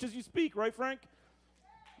as much as you speak, right, Frank?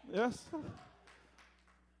 Yes?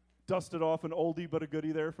 Dusted off an oldie but a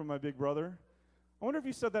goodie there from my big brother. I wonder if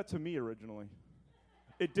you said that to me originally.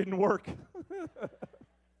 It didn't work.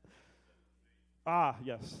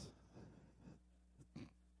 Yes.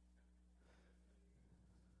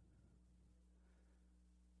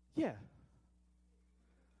 Yeah.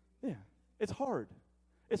 It's hard.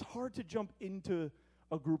 It's hard to jump into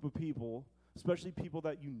a group of people, especially people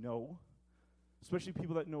that you know, especially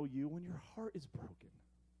people that know you, when your heart is broken.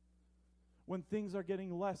 When things are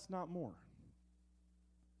getting less, not more.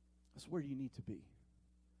 That's where you need to be.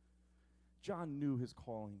 John knew his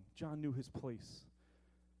calling. John knew his place.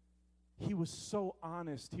 he was so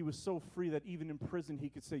honest. He was so free that even in prison he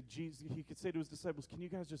could say, Jesus, he could say to his disciples, can you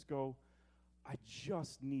guys just go? I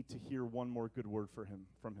just need to hear one more good word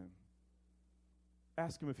from him.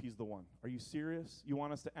 Ask him if he's the one. Are you serious? You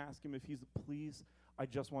want us to ask him if he's the, please? I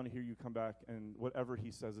just want to hear you come back, and whatever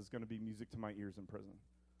he says is going to be music to my ears in prison.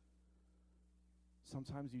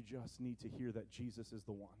 Sometimes you just need to hear that Jesus is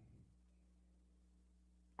the one.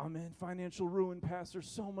 I'm in financial ruin, Pastor.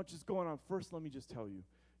 So much is going on. First, let me just tell you,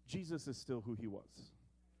 Jesus is still who he was.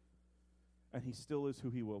 And he still is who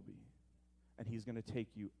he will be. And he's going to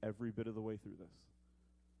take you every bit of the way through this.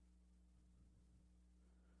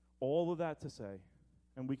 All of that to say,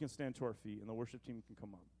 and we can stand to our feet, and the worship team can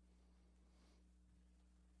come up.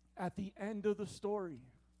 At the end of the story,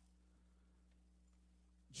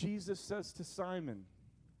 Jesus says to Simon,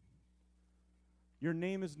 your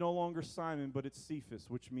name is no longer Simon, but it's Cephas,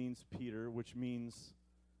 which means Peter, which means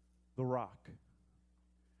the rock.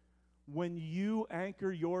 When you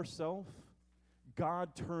anchor yourself,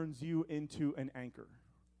 God turns you into an anchor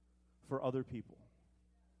for other people.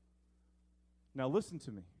 Now listen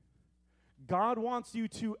to me. God wants you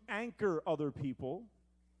to anchor other people,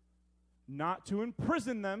 not to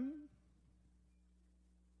imprison them,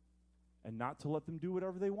 and not to let them do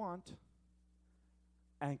whatever they want.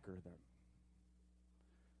 Anchor them.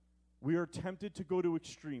 We are tempted to go to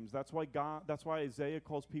extremes. That's why Isaiah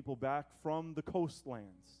calls people back from the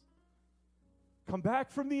coastlands. Come back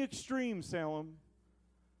from the extremes, Salem.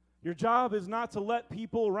 Your job is not to let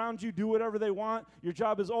people around you do whatever they want. Your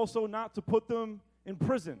job is also not to put them in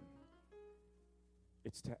prison.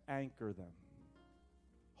 It's to anchor them.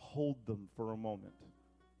 Hold them for a moment.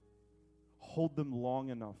 Hold them long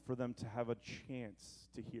enough for them to have a chance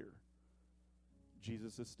to hear.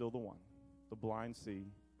 Jesus is still the one. The blind see,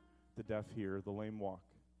 the deaf hear, the lame walk.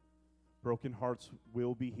 Broken hearts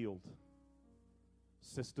will be healed.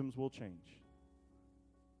 Systems will change.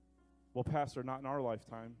 Well, Pastor, not in our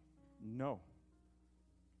lifetime. No.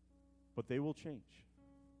 But they will change.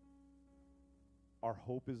 Our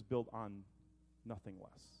hope is built on nothing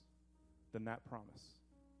less than that promise.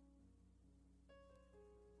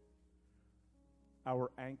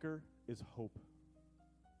 Our anchor is hope.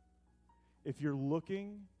 If you're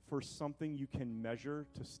looking for something you can measure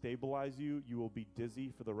to stabilize you, you will be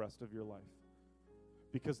dizzy for the rest of your life.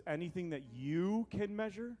 Because anything that you can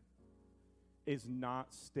measure is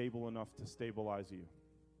not stable enough to stabilize you.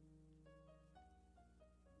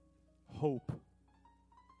 Hope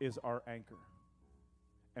is our anchor.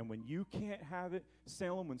 And when you can't have it,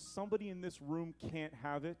 Salem, when somebody in this room can't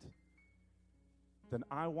have it, then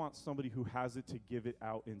I want somebody who has it to give it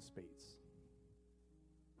out in spades.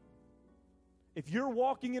 If you're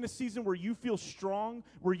walking in a season where you feel strong,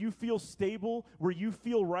 where you feel stable, where you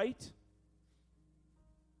feel right,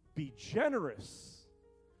 be generous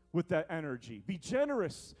with that energy. Be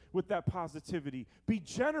generous with that positivity. Be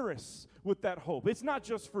generous with that hope. It's not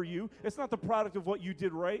just for you. It's not the product of what you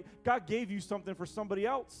did right. God gave you something for somebody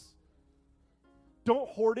else. Don't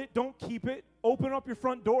hoard it. Don't keep it. Open up your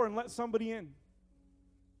front door and let somebody in.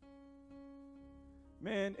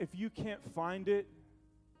 Man, if you can't find it,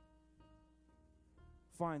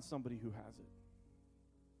 find somebody who has it.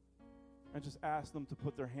 And just ask them to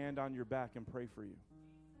put their hand on your back and pray for you.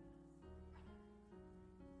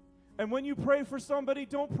 And when you pray for somebody,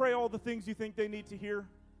 don't pray all the things you think they need to hear.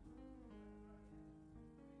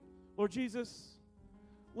 Lord Jesus,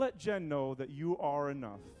 let Jen know that you are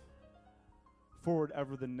enough for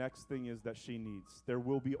whatever the next thing is that she needs. There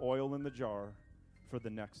will be oil in the jar for the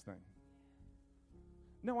next thing.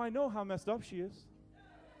 Now, I know how messed up she is.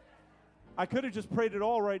 I could have just prayed it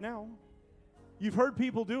all right now. You've heard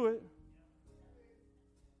people do it.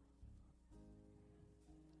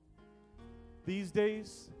 These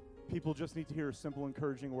days, people just need to hear a simple,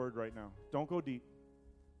 encouraging word right now. Don't go deep.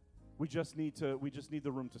 We just need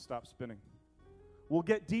the room to stop spinning. We'll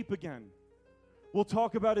get deep again. We'll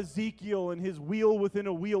talk about Ezekiel and his wheel within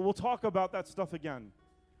a wheel. We'll talk about that stuff again.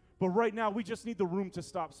 But right now, we just need the room to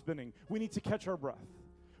stop spinning. We need to catch our breath.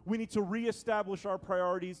 We need to reestablish our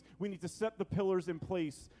priorities. We need to set the pillars in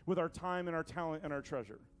place with our time and our talent and our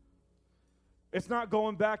treasure. It's not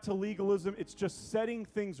going back to legalism. It's just setting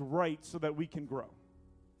things right so that we can grow,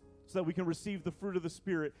 so that we can receive the fruit of the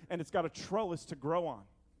Spirit, and it's got a trellis to grow on.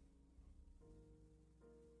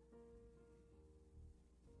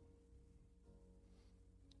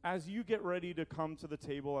 As you get ready to come to the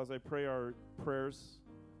table, as I pray our prayers,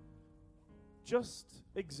 just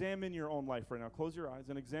examine your own life right now. Close your eyes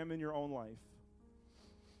and examine your own life.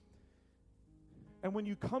 And when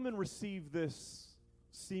you come and receive this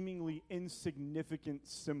seemingly insignificant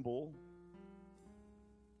symbol,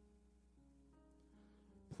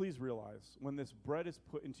 please realize when this bread is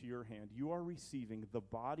put into your hand, you are receiving the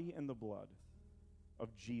body and the blood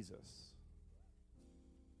of Jesus.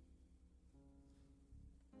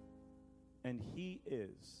 And he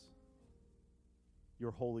is your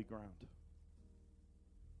holy ground.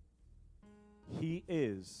 He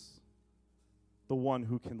is the one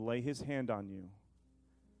who can lay his hand on you,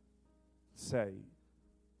 say,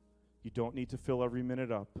 you don't need to fill every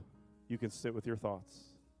minute up. You can sit with your thoughts.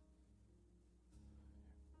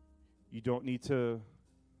 You don't need to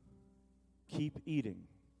keep eating.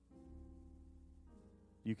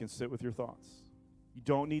 You can sit with your thoughts. You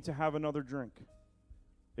don't need to have another drink.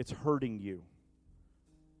 It's hurting you.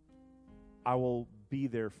 I will be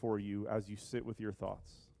there for you as you sit with your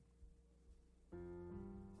thoughts.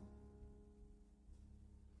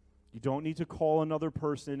 You don't need to call another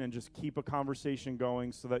person and just keep a conversation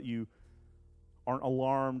going so that you aren't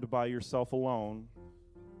alarmed by yourself alone.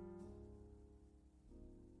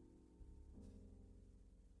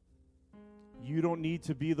 You don't need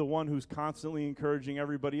to be the one who's constantly encouraging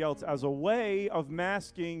everybody else as a way of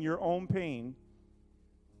masking your own pain.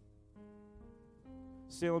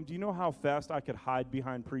 Salem, do you know how fast I could hide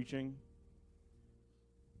behind preaching?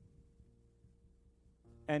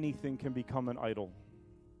 Anything can become an idol.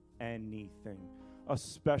 Anything.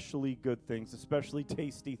 Especially good things, especially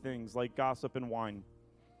tasty things like gossip and wine.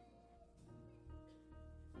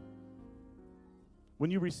 When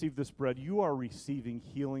you receive this bread, you are receiving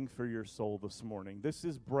healing for your soul this morning. This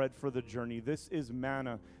is bread for the journey. This is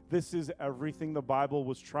manna. This is everything the Bible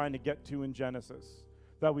was trying to get to in Genesis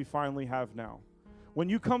that we finally have now. When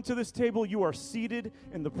you come to this table, you are seated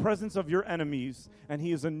in the presence of your enemies, and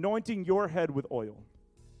he is anointing your head with oil.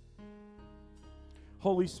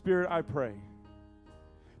 Holy Spirit, I pray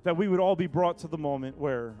that we would all be brought to the moment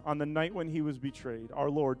where, on the night when he was betrayed, our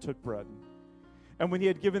Lord took bread. And when he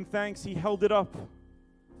had given thanks, he held it up.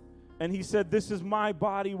 And he said, this is my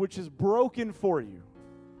body, which is broken for you.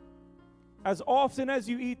 As often as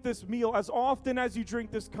you eat this meal, as often as you drink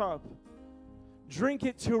this cup, drink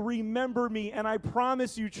it to remember me. And I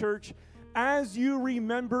promise you, church, as you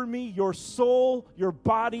remember me, your soul, your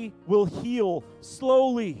body will heal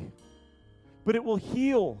slowly. But it will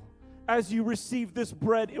heal. As you receive this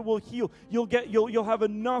bread, it will heal. You'll have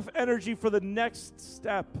enough energy for the next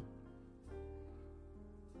step.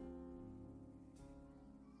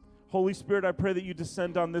 Holy Spirit, I pray that you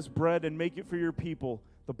descend on this bread and make it for your people,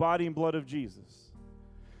 the body and blood of Jesus,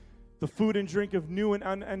 the food and drink of new and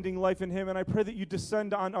unending life in him. And I pray that you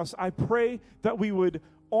descend on us. I pray that we would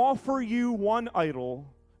offer you one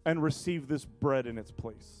idol and receive this bread in its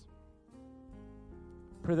place.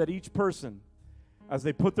 Pray that each person, as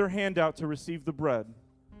they put their hand out to receive the bread,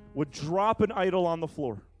 would drop an idol on the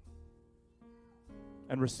floor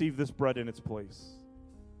and receive this bread in its place.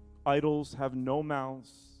 Idols have no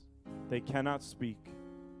mouths. They cannot speak.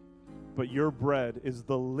 But your bread is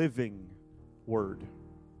the living word.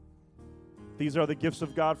 These are the gifts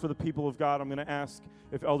of God for the people of God. I'm going to ask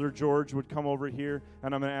if Elder George would come over here,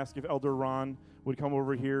 and I'm going to ask if Elder Ron would come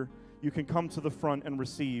over here. You can come to the front and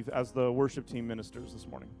receive as the worship team ministers this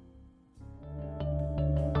morning.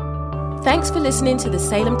 Thanks for listening to the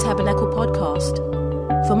Salem Tabernacle podcast.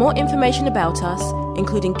 For more information about us,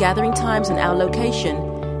 including gathering times and our location,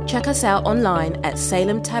 check us out online at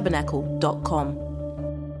salemtabernacle.com.